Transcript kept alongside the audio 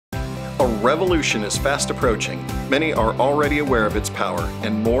A revolution is fast approaching. Many are already aware of its power,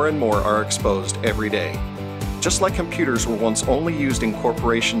 and more are exposed every day. Just like computers were once only used in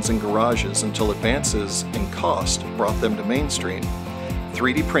corporations and garages until advances in cost brought them to mainstream,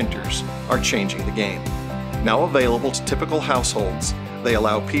 3D printers are changing the game. Now available to typical households, they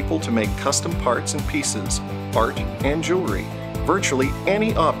allow people to make custom parts and pieces, art and jewelry, virtually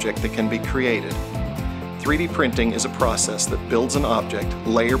any object that can be created. 3D printing is a process that builds an object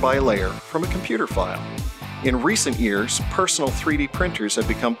layer by layer from a computer file. In recent years, personal 3D printers have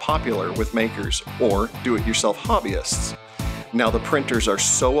become popular with makers or do-it-yourself hobbyists. Now the printers are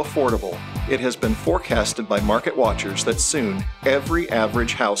so affordable, it has been forecasted by market watchers that soon every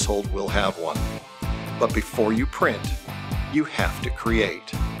average household will have one. But before you print, you have to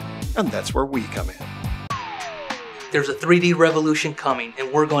create. And that's where we come in. There's a 3D revolution coming,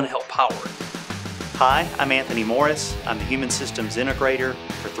 and we're going to help power it. Hi, I'm Anthony Morris. I'm the Human Systems Integrator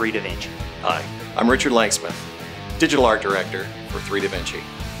for 3DaVinci. Hi, I'm Richard Langsmith, Digital Art Director for 3DaVinci.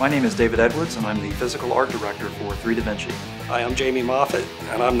 My name is David Edwards, and I'm the Physical Art Director for 3DaVinci. Hi, I'm Jamie Moffett,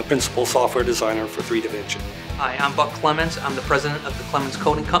 and I'm the Principal Software Designer for 3DaVinci. Hi, I'm Buck Clemons. I'm the President of the Clemons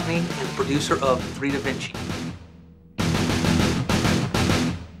Coding Company and the producer of 3DaVinci.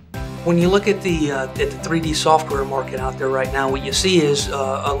 When you look at the 3D software market out there right now, what you see is a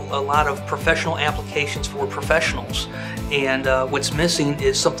lot of professional applications for professionals. And what's missing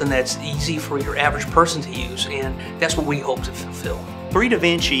is something that's easy for your average person to use, and that's what we hope to fulfill.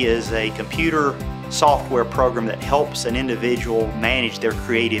 3DaVinci is a computer software program that helps an individual manage their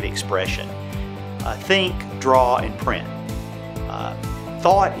creative expression. Think, draw, and print.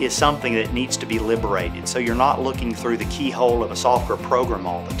 Thought is something that needs to be liberated, so you're not looking through the keyhole of a software program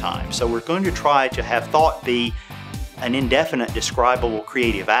all the time. So we're going to try to have thought be an indefinite describable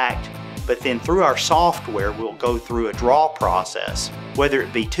creative act, but then through our software we'll go through a draw process, whether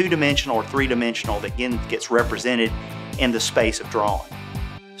it be two-dimensional or three-dimensional, that again gets represented in the space of drawing.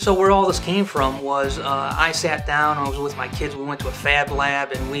 So where all this came from was I sat down, I was with my kids, we went to a fab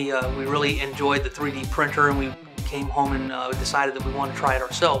lab, and we really enjoyed the 3D printer, and we came home and decided that we wanted to try it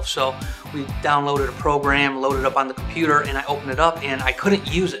ourselves. So we downloaded a program, loaded it up on the computer, and I opened it up and I couldn't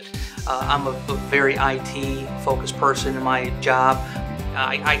use it. I'm a very IT focused person in my job.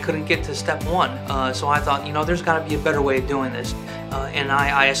 I couldn't get to step one. So I thought, you know, there's got to be a better way of doing this. And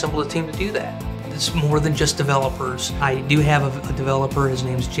I assembled a team to do that. It's more than just developers. I do have a developer, his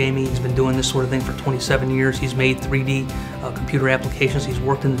name's Jamie. He's been doing this sort of thing for 27 years. He's made 3D computer applications. He's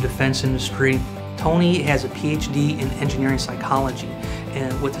worked in the defense industry. Tony has a PhD in engineering psychology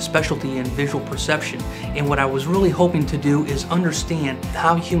and with a specialty in visual perception. And what I was really hoping to do is understand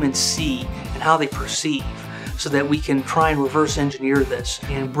how humans see and how they perceive, so that we can try and reverse engineer this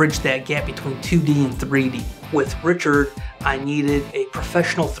and bridge that gap between 2D and 3D. With Richard, I needed a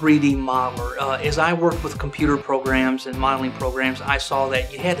professional 3D modeler. As I worked with computer programs and modeling programs, I saw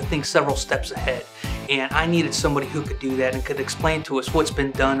that you had to think several steps ahead. And I needed somebody who could do that and could explain to us what's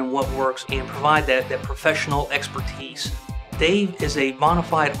been done and what works and provide that professional expertise. Dave is a bona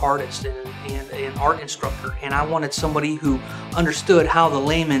fide artist and an art instructor, and I wanted somebody who understood how the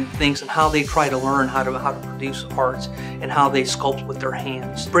layman thinks and how they try to learn how to produce arts and how they sculpt with their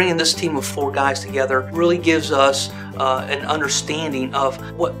hands. Bringing this team of 4 guys together really gives us an understanding of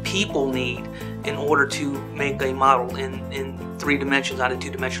what people need in order to make a model in 3 dimensions on a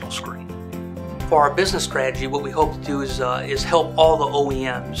 2-dimensional screen. For our business strategy, what we hope to do is help all the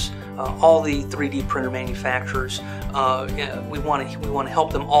OEMs, all the 3D printer manufacturers. We want to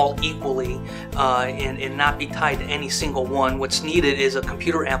help them all equally and not be tied to any single one. What's needed is a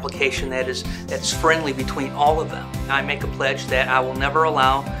computer application that's friendly between all of them. I make a pledge that I will never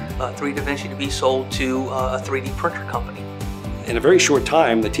allow 3DaVinci to be sold to a 3D printer company. In a very short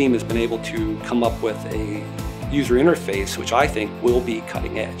time, the team has been able to come up with a user interface which I think will be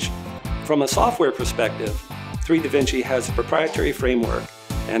cutting edge. From a software perspective, 3DaVinci has a proprietary framework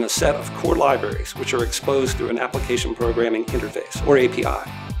and a set of core libraries which are exposed through an application programming interface, or API.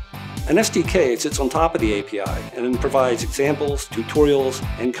 An SDK sits on top of the API and provides examples, tutorials,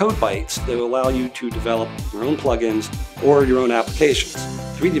 and code bytes that will allow you to develop your own plugins or your own applications.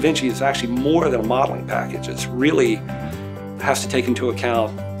 3DaVinci is actually more than a modeling package. It really has to take into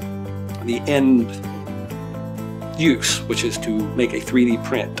account the end use, which is to make a 3D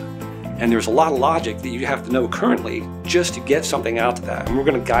print. And there's a lot of logic that you have to know currently just to get something out to that. And we're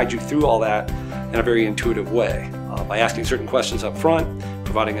going to guide you through all that in a very intuitive way by asking certain questions up front,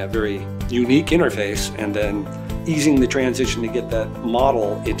 providing a very unique interface, and then easing the transition to get that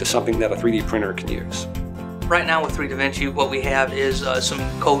model into something that a 3D printer can use. Right now with 3DaVinci, what we have is some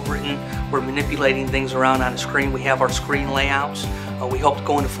code written. We're manipulating things around on the screen. We have our screen layouts. We hope to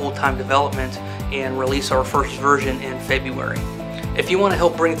go into full-time development and release our first version in February. If you want to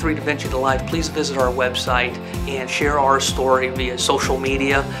help bring 3DaVinci to life, please visit our website and share our story via social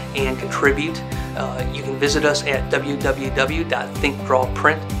media and contribute. You can visit us at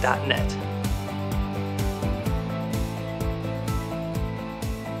www.thinkdrawprint.net.